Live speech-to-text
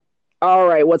All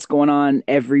right, what's going on,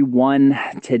 everyone?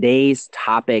 Today's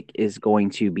topic is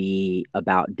going to be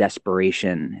about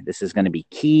desperation. This is going to be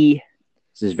key.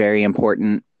 This is very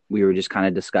important. We were just kind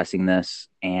of discussing this,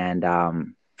 and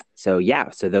so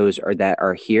those are that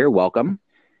are here, welcome.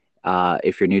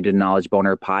 If you're new to the Knowledge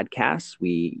Boner podcast,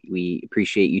 we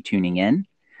appreciate you tuning in.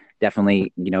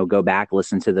 Definitely, go back,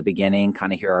 listen to the beginning,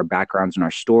 kind of hear our backgrounds and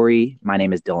our story. My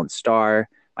name is Dylan Starr.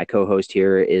 My co-host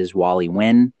here is Wally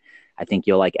Wynn. I think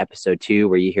you'll like episode 2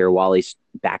 where you hear Wally's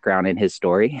background in his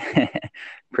story.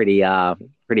 Pretty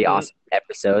Mhm. awesome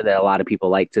episode that a lot of people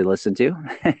like to listen to.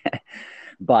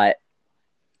 But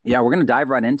yeah, we're gonna dive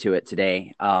right into it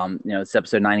today. It's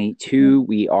episode 92.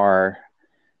 We are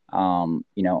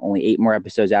only 8 more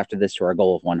episodes after this to our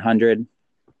goal of 100.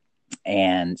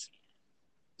 And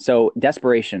so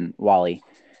desperation, Wally.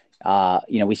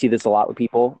 We see this a lot with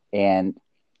people, and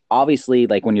obviously,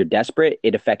 like when you're desperate,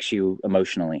 it affects you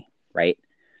emotionally, right?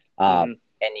 Uh, Mhm.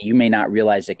 and you may not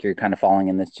realize that you're kind of falling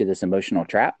into this emotional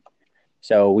trap.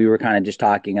 So we were kind of just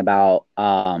talking about,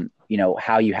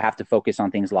 how you have to focus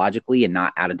on things logically and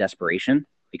not out of desperation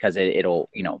because it'll,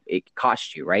 it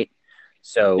costs you, right?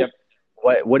 So Yep.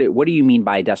 what do you mean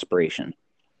by desperation?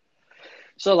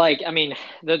 So, like, I mean,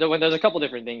 when there's a couple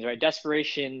different things, right?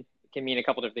 Desperation can mean a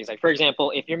couple different things. Like, for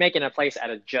example, if you're making a place out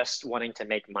of just wanting to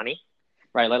make money,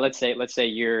 right? Like, let's say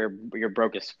you're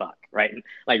broke as fuck, right?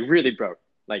 Like, really broke.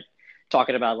 Like,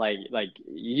 talking about like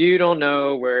you don't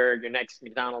know where your next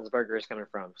McDonald's burger is coming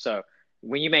from. So,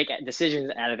 when you make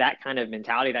decisions out of that kind of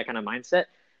mentality, that kind of mindset,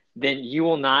 then you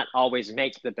will not always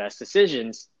make the best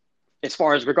decisions as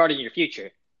far as regarding your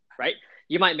future, right?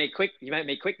 You might make quick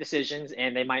decisions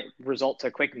and they might result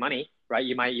to quick money, right?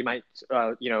 You might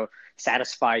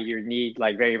satisfy your need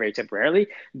like very very temporarily,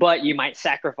 but you might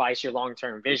sacrifice your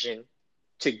long-term vision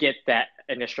to get that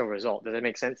initial result. Does that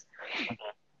make sense?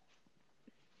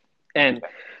 And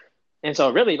and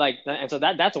so really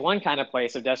that's one kind of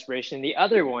place of desperation. The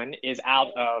other one is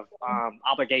out of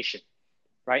obligation,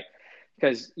 right?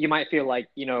 Because you might feel like,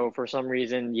 for some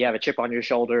reason you have a chip on your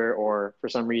shoulder, or for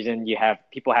some reason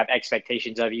people have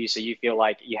expectations of you, so you feel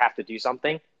like you have to do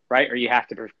something, right? Or you have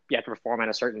to perform at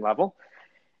a certain level.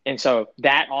 And so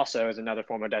that also is another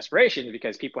form of desperation,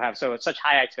 because people have such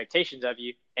high expectations of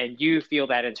you, and you feel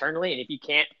that internally. And if you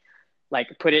can't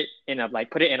put it in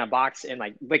a box and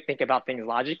like think about things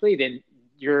logically, then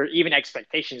your even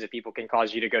expectations of people can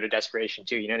cause you to go to desperation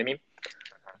too. You know what I mean?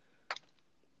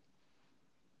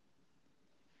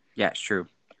 Yeah, it's true.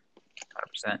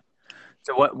 100%.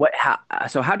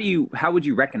 So how would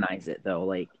you recognize it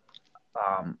though?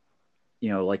 Um,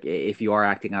 like if you are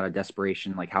acting out of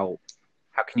desperation, like how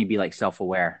can you be like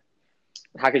self-aware?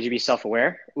 How could you be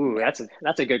self-aware? Ooh, that's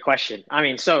a good question. I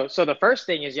mean, so the first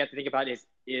thing is you have to think about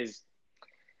is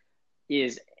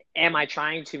am I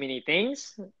trying too many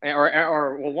things?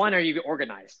 Or well, one, are you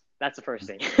organized? That's the first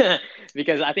thing.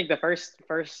 Because I think the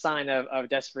first sign of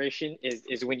desperation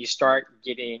is when you start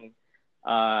getting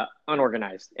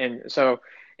unorganized. And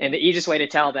the easiest way to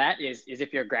tell that is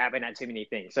if you're grabbing at too many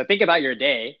things. So think about your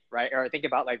day, right? Or think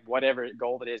about like whatever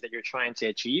goal it is that you're trying to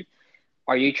achieve.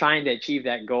 Are you trying to achieve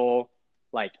that goal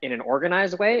like in an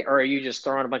organized way, or are you just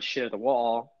throwing a bunch of shit at the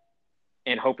wall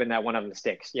and hoping that one of them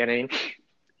sticks? You know what I mean?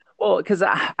 Well, because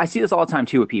I see this all the time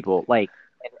too with people, like,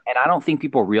 and I don't think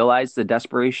people realize the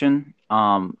desperation.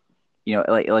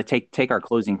 Like take our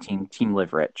closing team, Team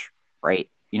Live Rich, right?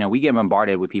 We get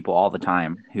bombarded with people all the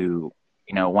time who,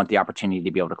 want the opportunity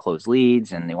to be able to close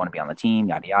leads and they want to be on the team,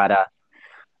 yada yada.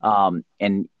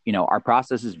 And our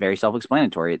process is very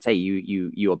self-explanatory. It's hey,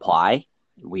 you apply,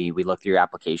 we look through your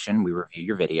application, we review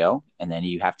your video, and then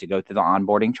you have to go through the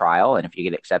onboarding trial. And if you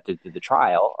get accepted through the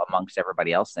trial amongst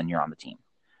everybody else, then you're on the team.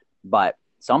 But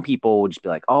some people would just be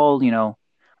like, oh,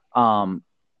 um,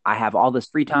 I have all this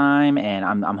free time and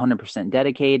I'm 100%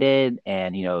 dedicated,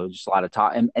 and just a lot of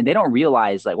talk, and they don't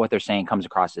realize like what they're saying comes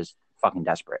across as fucking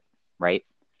desperate, right?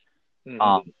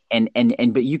 Mm-hmm.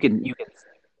 And but you can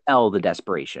tell the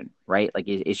desperation, right? Like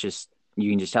it's just you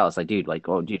can just tell. It's like, dude, like,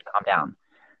 oh, dude, calm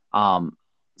down.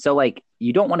 So like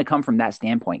you don't want to come from that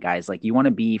standpoint, guys. Like you want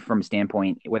to be from a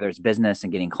standpoint, whether it's business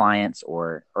and getting clients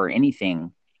or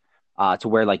anything, to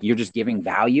where like you're just giving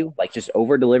value, like just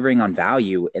over delivering on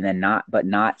value, and then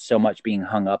not so much being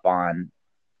hung up on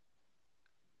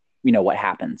what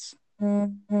happens. Like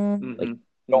Mm-hmm. don't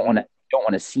Mm-hmm. want to don't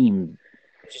want to seem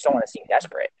just don't want to seem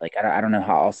desperate. Like I don't know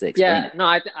how else to explain Yeah, it.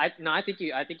 no, no, I think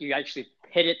you actually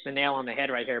hit it the nail on the head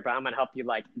right here. But I'm gonna help you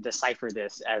like decipher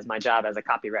this as my job as a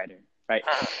copywriter, right?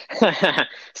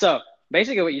 So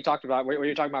basically, what you talked about, what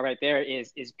you're talking about right there,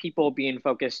 is people being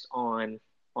focused on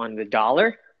the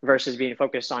dollar versus being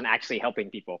focused on actually helping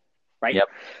people. right? Yep.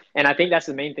 And I think that's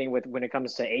the main thing with when it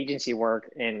comes to agency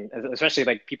work, and especially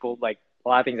like people like a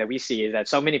lot of things that we see is that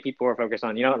so many people are focused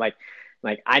on, like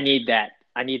I need that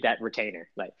retainer,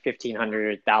 like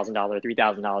 $1,500,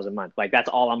 $3,000 a month. Like that's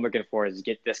all I'm looking for is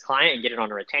get this client and get it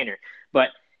on a retainer. But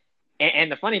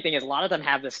and the funny thing is, a lot of them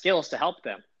have the skills to help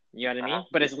them. You know what I mean?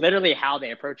 But it's literally how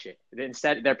they approach it.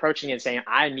 Instead, they're approaching it saying,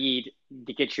 "I need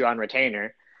to get you on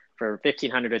retainer for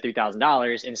 $1,500 or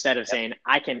 $3,000," instead of saying,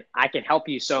 I can help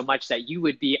you so much that you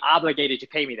would be obligated to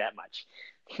pay me that much."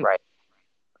 Right.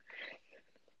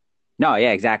 No,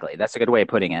 yeah, exactly. That's a good way of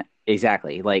putting it.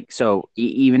 Exactly. Like, so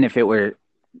even if it were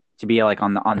to be like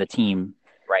on the team,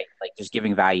 right? Like just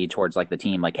giving value towards like the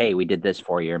team, like, hey, we did this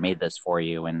for you or made this for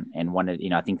you, and wanted,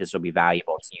 I think this will be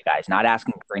valuable to you guys. Not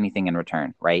asking for anything in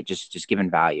return, right? Just giving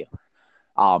value.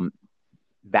 Um,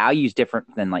 Value is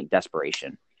different than like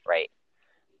desperation, right?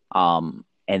 And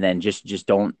then just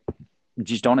don't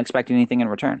expect anything in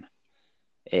return.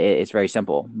 It's very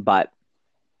simple, but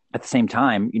at the same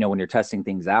time, when you're testing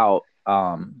things out,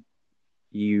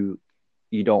 you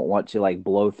you don't want to like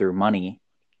blow through money,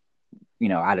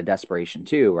 out of desperation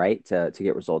too, right? To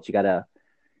get results, you got to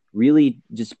really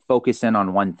just focus in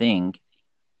on one thing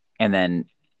and then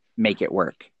make it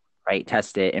work, right?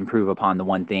 Test it, improve upon the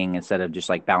one thing instead of just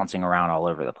like bouncing around all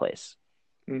over the place.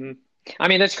 Mm-hmm. I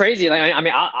mean, that's crazy. Like, I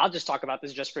mean, I'll just talk about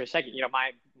this just for a second.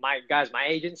 My guys, my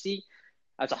agency,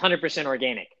 that's 100%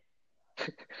 organic.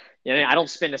 I don't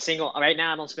spend a single right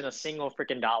now. I don't spend a single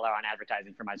freaking dollar on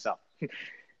advertising for myself. You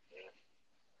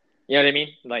know what I mean?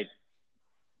 Like,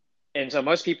 and so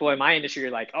most people in my industry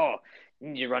are like, "Oh, you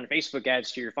need to run Facebook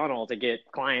ads to your funnel to get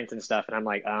clients and stuff," and I'm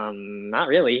like, not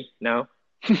really. No.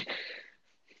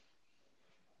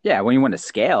 Yeah, when you want to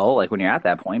scale, like when you're at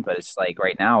that point, but it's like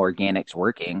right now, organic's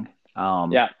working.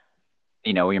 Yeah.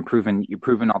 You're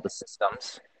proving all the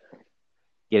systems,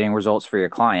 getting results for your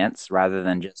clients rather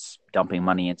than just dumping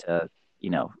money into, you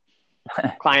know,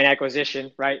 Client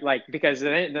acquisition, right? Like, because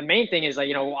the main thing is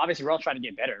like, obviously we're all trying to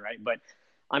get better, right? But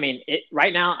I mean,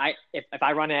 right now, if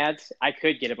I run ads, I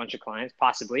could get a bunch of clients,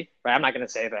 possibly, right? I'm not going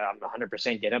to say that I'm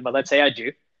 100% get them, but let's say I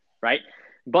do, right?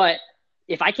 But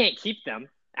if I can't keep them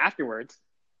afterwards,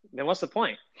 then what's the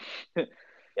point?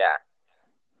 yeah,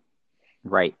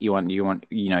 right. You want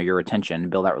your attention,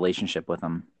 build that relationship with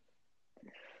them.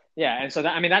 Yeah, and so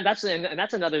that I mean and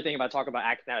that's another thing about talk about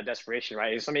acting out of desperation,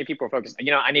 right? Is so many people are focused,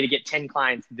 I need to get 10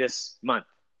 clients this month,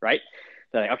 right?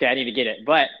 They're like, okay, I need to get it.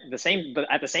 But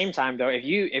at the same time though, if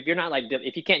you're not like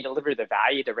if you can't deliver the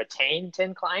value to retain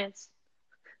 10 clients,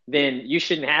 then you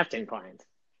shouldn't have 10 clients.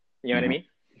 You know what I Hmm. mean?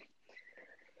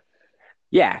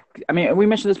 Yeah, I mean, we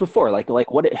mentioned this before. Like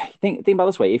think about it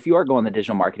this way: if you are going the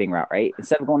digital marketing route, right,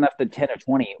 instead of going after 10 or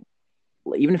 20,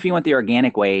 even if you went the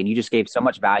organic way and you just gave so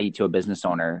much value to a business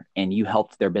owner and you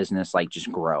helped their business like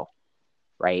just grow,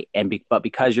 right? But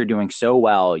because you're doing so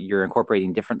well, you're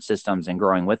incorporating different systems and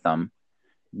growing with them.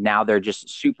 Now they're just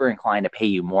super inclined to pay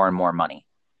you more and more money.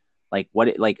 Like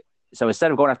so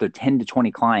instead of going after 10 to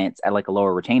 20 clients at like a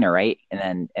lower retainer, right?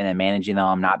 And then managing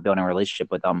them, not building a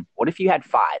relationship with them. What if you had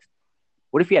five?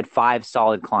 What if you had five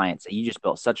solid clients that you just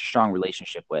built such a strong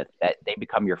relationship with that they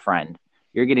become your friend?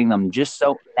 You're getting them just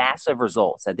so massive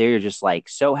results that they're just like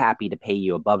so happy to pay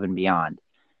you above and beyond.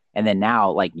 And then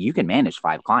now, like, you can manage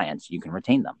five clients, you can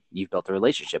retain them. You've built a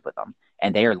relationship with them,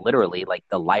 and they are literally like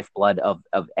the lifeblood of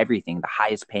everything. The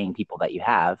highest paying people that you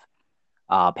have,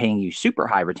 paying you super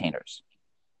high retainers,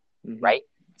 Mm-hmm. right?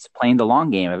 It's playing the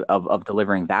long game of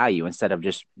delivering value instead of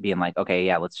just being like, okay,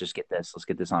 yeah, let's get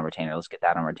this on retainer, let's get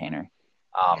that on retainer.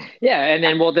 Yeah, and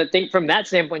then well, the thing from that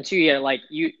standpoint too, yeah, like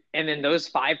and then those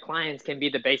five clients can be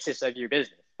the basis of your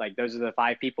business. Like those are the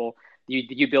five people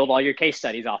you build all your case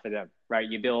studies off of them, right?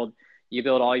 You build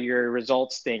all your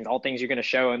results things, all things you're going to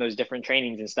show in those different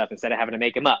trainings and stuff instead of having to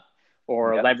make them up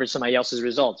or Yep. leverage somebody else's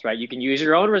results, right? You can use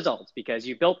your own results because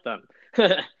you built them.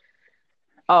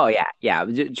 Oh yeah, yeah.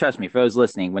 Trust me, for those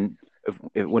listening, when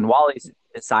Wally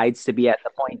decides to be at the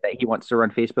point that he wants to run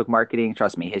Facebook marketing,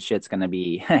 trust me, his shit's gonna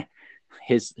be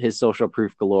his social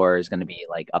proof galore is gonna be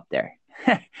like up there.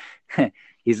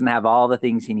 He's gonna have all the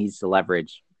things he needs to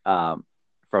leverage,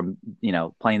 from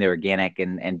playing the organic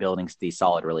and building these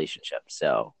solid relationships.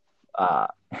 So, uh,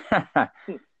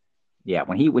 yeah,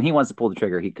 when he wants to pull the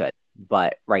trigger, he could.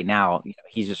 But right now,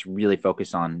 he's just really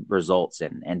focused on results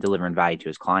and delivering value to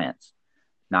his clients,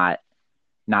 not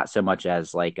not so much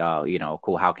as like,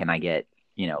 cool, how can I get,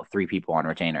 three people on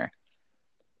retainer,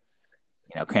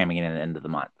 cramming it in the end of the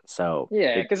month. So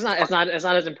Yeah, it, because it's not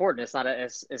as important.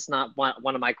 It's not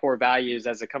one of my core values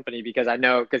as a company because I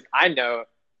know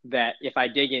that if I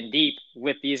dig in deep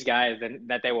with these guys, then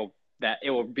that that it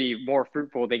will be more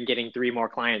fruitful than getting three more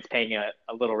clients paying a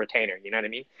little retainer. You know what I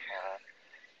mean?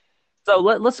 So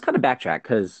let's kind of backtrack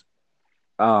because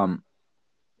um,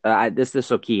 this is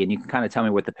so key, and you can kind of tell me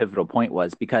what the pivotal point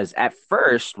was because at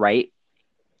first, right,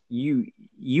 you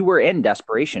you were in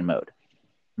desperation mode,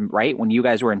 right? When you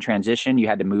guys were in transition, you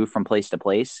had to move from place to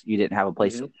place. You didn't have a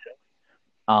place.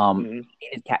 Mm-hmm.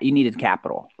 Mm-hmm. You needed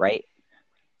capital, right?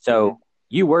 Mm-hmm. So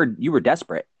you were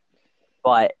desperate,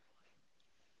 but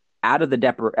out of the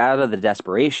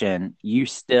desperation, you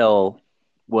still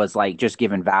was like just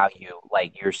giving value.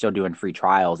 Like you're still doing free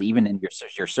trials, even in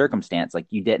your circumstance. Like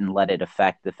you didn't let it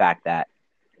affect the fact that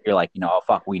you're like, oh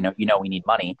fuck, we know, we need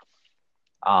money.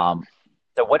 Um,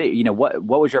 so what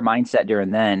was your mindset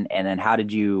during then, and then how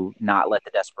did you not let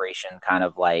the desperation kind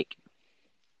of like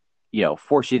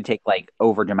force you to take like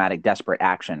over dramatic desperate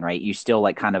action, right? You still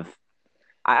like kind of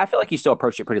I feel like you still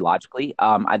approached it pretty logically.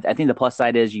 I think the plus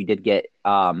side is you did get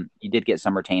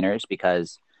some retainers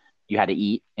because you had to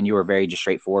eat and you were very just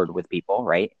straightforward with people,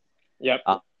 right? Yep.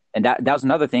 Uh, and that was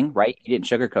another thing, right? You didn't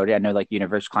sugarcoat it. I know, like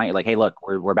universe client, you're like, hey, look,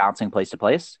 we're bouncing place to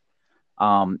place.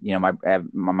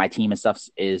 My team and stuff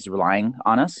is relying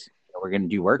on us. We're going to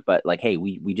do work, but like, hey,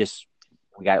 we just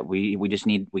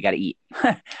need we got to eat,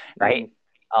 right?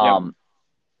 Mm-hmm. Yep.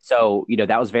 So,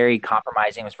 that was very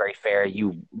compromising. It was very fair.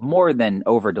 You more than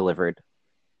over delivered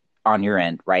on your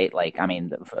end, right? Like, I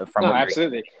mean, from No, what you're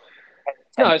absolutely.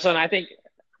 ten, No, so and I think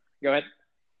go ahead.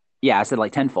 yeah, I said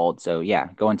like tenfold. So yeah,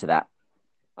 go into that.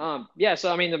 Yeah,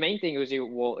 so I mean, the main thing was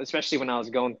well, especially when I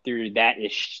was going through that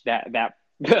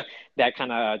that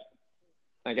kind of,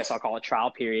 I guess I'll call it trial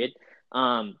period.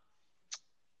 Um,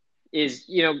 is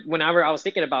whenever I was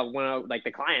thinking about like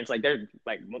the clients, like they're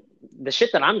like the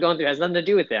shit that I'm going through has nothing to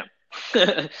do with them.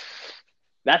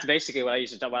 That's basically what I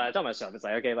used to tell what I tell myself. It's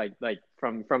like, okay, like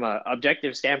from a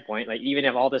objective standpoint, like even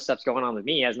if all this stuff's going on with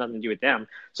me, it has nothing to do with them.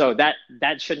 So that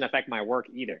shouldn't affect my work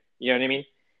either. You know what I mean?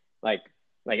 Like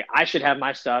I should have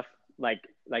my stuff like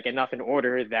enough in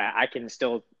order that I can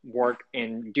still work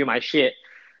and do my shit.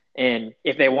 And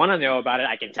if they want to know about it,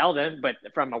 I can tell them. But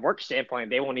from a work standpoint,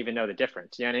 they won't even know the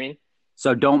difference. You know what I mean?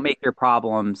 So don't make your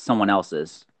problem someone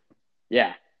else's.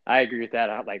 Yeah, I agree with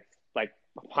that. Like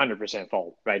 100%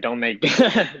 fault, right? Don't make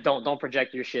don't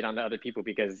project your shit onto other people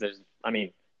because I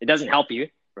mean, it doesn't help you,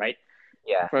 right?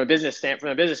 Yeah. From a business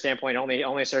standpoint,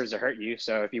 only serves to hurt you.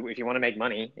 So if you want to make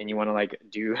money and you want to like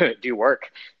do do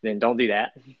work, then don't do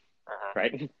that,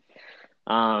 right?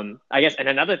 I guess, and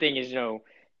another thing is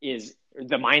is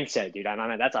the mindset, dude. I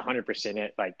mean, that's 100%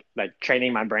 it. Like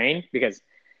training my brain because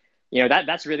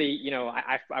that's really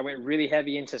I went really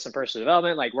heavy into some personal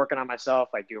development, like working on myself,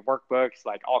 like doing workbooks,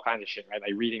 like all kinds of shit, right?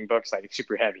 Like reading books, like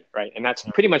super heavy, right? And that's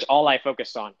pretty much all I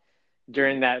focused on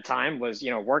during that time was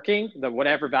working the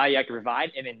whatever value I could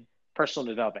provide, and then personal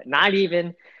development. Not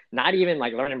even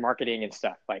like learning marketing and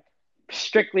stuff, like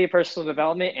strictly personal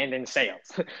development and then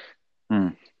sales. Hmm.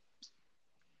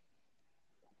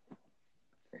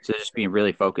 So just being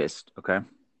really focused. Okay.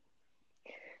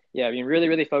 Yeah, being really,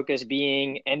 really focused,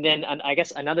 and then I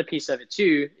guess another piece of it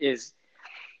too is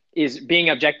being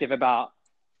objective about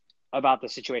the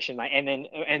situation, like,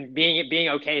 and being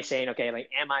okay saying, okay, like,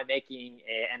 am I making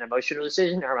an emotional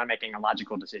decision or am I making a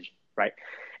logical decision, right?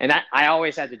 And that I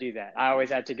always had to do that. I always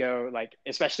had to go, like,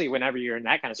 especially whenever you're in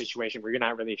that kind of situation where you're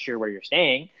not really sure where you're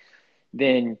staying,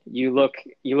 then you look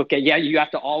at, yeah, you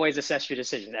have to always assess your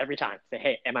decisions every time. Say,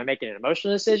 hey, am I making an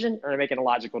emotional decision or am I making a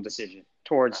logical decision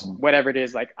towards whatever it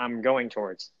is like I'm going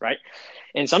towards, right?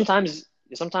 And sometimes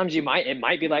it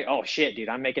might be like, oh shit, dude,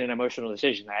 I'm making an emotional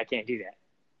decision. I can't do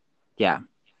Yeah.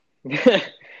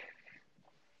 that.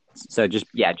 So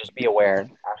just be aware.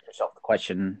 Ask yourself the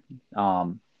question.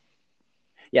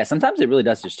 Yeah, sometimes it really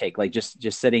does just take like just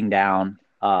sitting down,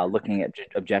 looking at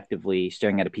objectively,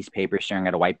 staring at a piece of paper, staring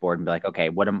at a whiteboard, and be like, okay,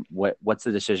 what's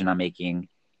the decision I'm making?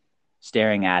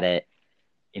 Staring at it,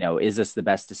 is this the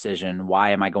best decision?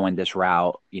 Why am I going this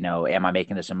route? Am I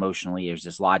making this emotionally? Is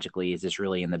this logically? Is this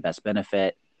really in the best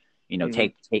benefit?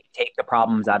 Mhm. Take the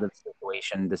problems out of the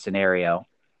situation, the scenario,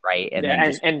 right? And Yeah, then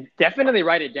and, just and definitely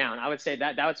write it down. I would say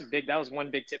that was one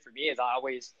big tip for me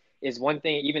is one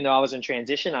thing, even though I was in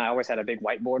transition, I always had a big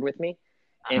whiteboard with me.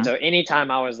 And Mhm. so anytime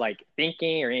I was like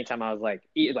thinking or anytime I was like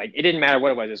it didn't matter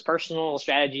what it was personal,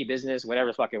 strategy, business,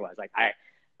 whatever the fuck it was. Like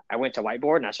I went to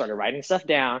whiteboard and I started writing stuff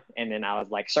down, and then I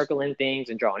was like circling things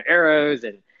and drawing arrows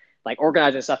and like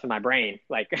organizing stuff in my brain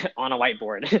like on a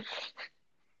whiteboard.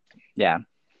 Yeah,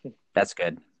 that's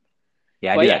good.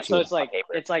 Yeah, I But do yeah, that so too on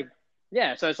paper. it's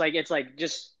like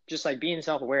just like being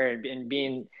self-aware and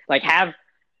being like have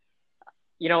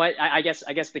I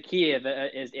guess the key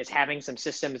is having some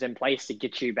systems in place to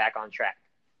get you back on track.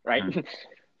 right? Mhm.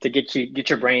 To get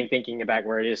your brain thinking about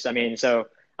where it is. I mean,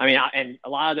 and a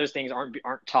lot of those things aren't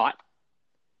taught,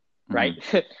 right?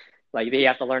 Mhm. Like they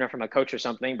have to learn it from a coach or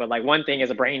something. But like one thing is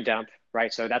a brain dump,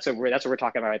 right? So that's what we're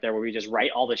talking about right there, where we just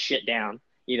write all this shit down,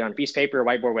 either on a piece of paper, or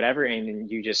whiteboard, whatever, and then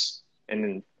and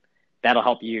then that'll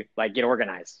help you like get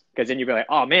organized. Because then you'll be like,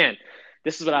 oh man,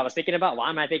 this is what I was thinking about. Why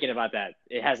am I thinking about that?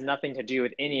 It has nothing to do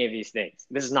with any of these things.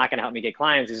 This is not going to help me get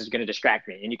clients. This is going to distract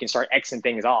me. And you can start Xing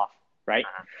things off, right?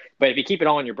 But if you keep it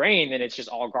all in your brain, then it's just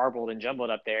all garbled and jumbled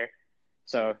up there.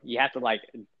 So you have to like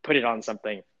put it on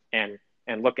something and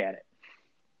look at it.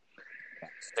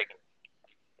 So they can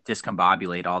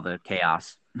discombobulate all the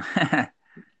chaos.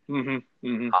 Mm-hmm.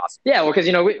 Mm-hmm. Awesome. Yeah, well, because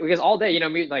because all day,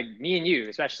 like me and you,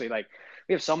 especially, like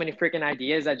we have so many freaking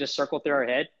ideas that just circle through our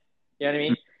head. You know what I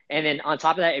mean? And then on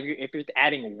top of that, if you're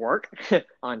adding work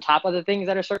on top of the things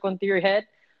that are circling through your head,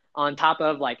 on top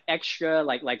of like extra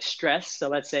like stress. So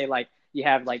let's say like you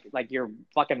have like your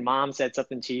fucking mom said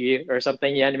something to you or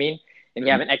something. You know what I mean? And you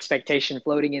Mhm. have an expectation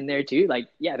floating in there too. Like,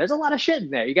 yeah, there's a lot of shit in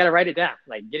there. You got to write it down.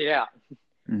 Like, get it out.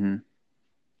 Mhm.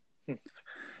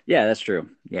 Yeah, that's true.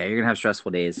 Yeah, you're gonna have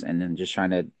stressful days, and then just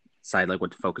trying to decide like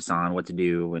what to focus on, what to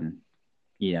do, and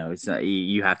it's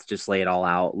you have to just lay it all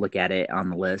out, look at it on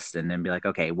the list, and then be like,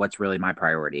 okay, what's really my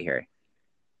priority here?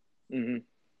 Hmm.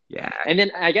 Yeah. And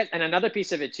then I guess, and another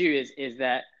piece of it too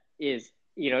is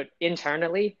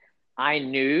internally, I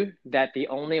knew that the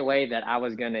only way that I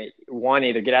was gonna one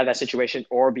either get out of that situation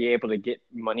or be able to get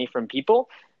money from people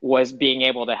was being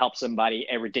able to help somebody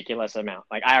a ridiculous amount.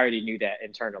 Like I already knew that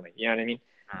internally. You know what I mean?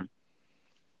 Mhm.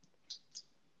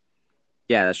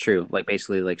 Yeah, that's true. Like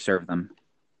basically, like serve them.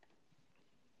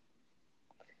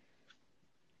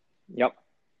 Yep,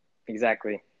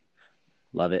 exactly.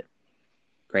 Love it.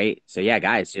 Great. So yeah,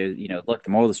 guys. So, look, the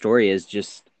moral of the story is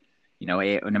just, no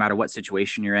matter what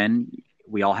situation you're in,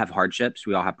 we all have hardships.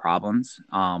 We all have problems.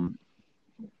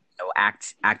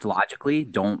 Act logically.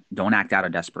 Don't act out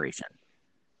of desperation.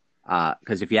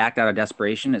 Because if you act out of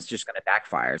desperation, it's just going to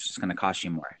backfire. It's just going to cost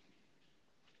you more.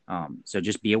 So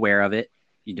just be aware of it.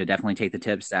 You definitely take the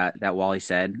tips that Wally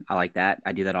said. I like that.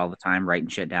 I do that all the time, writing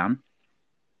shit down.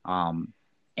 Um,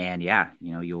 and yeah,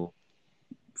 you'll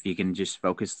if you can just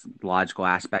focus the logical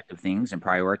aspect of things and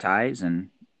prioritize, and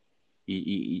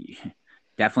you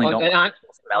definitely Well, don't and let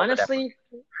people smell the difference.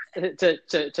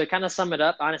 honestly, to kind of sum it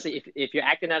up, honestly, if you're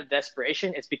acting out of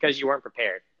desperation, it's because you weren't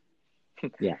prepared.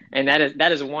 Yeah. And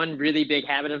that is one really big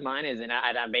habit of mine and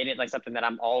I made it like something that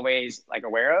I'm always like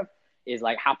aware of is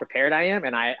like how prepared I am,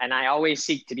 and I always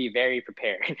seek to be very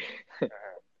prepared.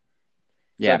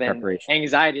 So Yeah, then preparation.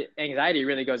 anxiety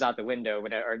really goes out the window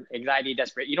or anxiety,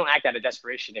 desperate. You don't act out of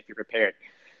desperation if you're prepared.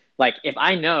 Like if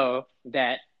I know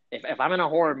that if I'm in a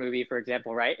horror movie, for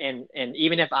example, right, and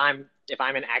even if I'm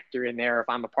an actor in there or if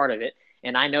I'm a part of it,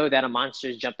 and I know that a monster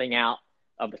is jumping out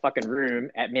of the fucking room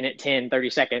at minute 10, 30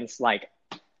 seconds, like,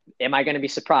 am I going to be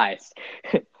surprised?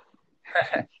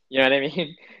 You know what I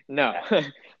mean? No,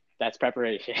 that's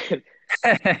preparation.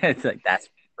 It's like that's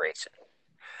preparation.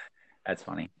 That's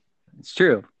funny. It's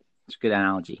true. It's a good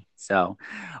analogy. So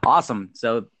awesome.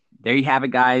 So there you have it,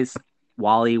 guys.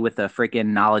 Wally with the freaking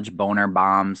knowledge boner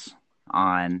bombs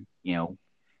on,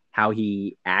 how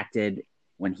he acted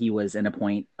when he was in a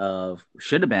point of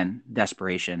should have been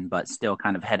desperation, but still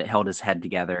kind of held his head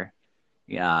together,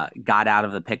 got out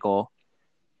of the pickle,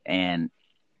 and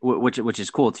which is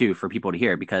cool too for people to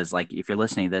hear because like if you're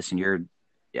listening to this and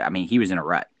yeah, I mean, he was in a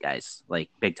rut, guys, like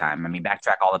big time. I mean,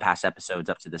 backtrack all the past episodes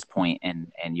up to this point,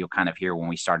 and you'll kind of hear when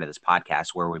we started this podcast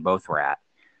where we both were at.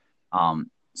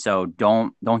 So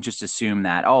don't just assume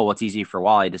that, oh, well, it's easy for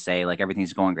Wally to say like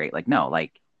everything's going great. Like no,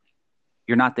 like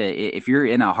you're not if you're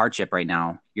in a hardship right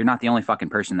now, you're not the only fucking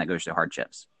person that goes through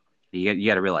hardships. You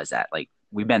got to realize that. Like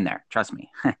we've been there. Trust me,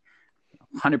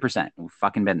 100%. We've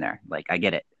fucking been there. Like I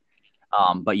get it.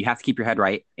 But you have to keep your head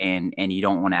right, and you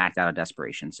don't want to act out of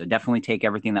desperation. So definitely take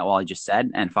everything that Wally just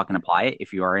said and fucking apply it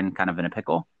if you are in kind of in a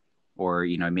pickle, or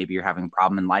maybe you're having a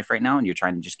problem in life right now and you're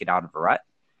trying to just get out of a rut.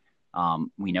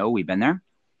 We know we've been there,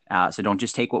 so don't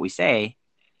just take what we say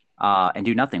and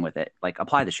do nothing with it. Like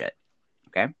apply the shit.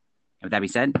 Okay. And with that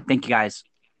being said, thank you guys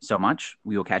so much.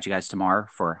 We will catch you guys tomorrow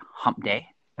for Hump Day.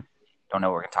 Don't know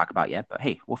what we're gonna talk about yet, but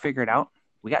hey, we'll figure it out.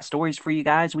 We got stories for you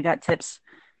guys. We got tips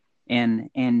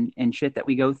and shit that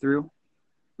we go through.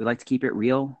 We like to keep it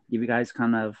real, give you guys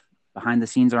kind of behind the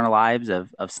scenes on our lives of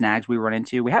snags we run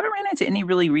into. We haven't ran into any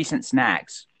really recent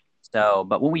snags. So,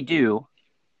 but when we do,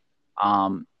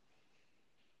 um,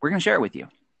 we're gonna share it with you,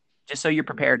 just so you're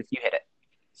prepared if you hit it.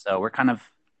 So we're kind of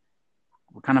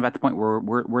at the point where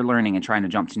we're learning and trying to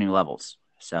jump to new levels.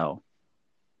 So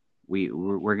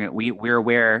we're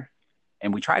aware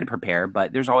and we try to prepare,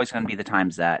 but there's always going to be the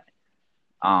times that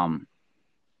um,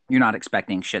 you're not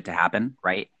expecting shit to happen,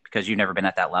 right? Because you've never been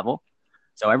at that level.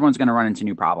 So everyone's going to run into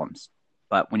new problems.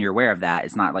 But when you're aware of that,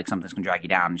 it's not like something's going to drag you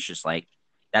down. It's just like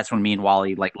that's when me and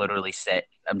Wally like literally sit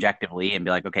objectively and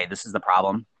be like, okay, this is the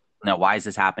problem. No, why is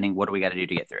this happening? What do we got to do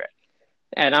to get through it?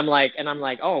 And I'm like,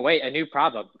 oh wait, a new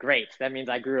problem. Great. That means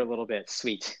I grew a little bit.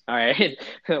 Sweet. All right.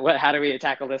 How do we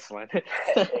tackle this one?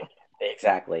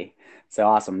 Exactly. So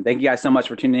awesome. Thank you guys so much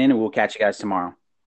for tuning in, and we'll catch you guys tomorrow.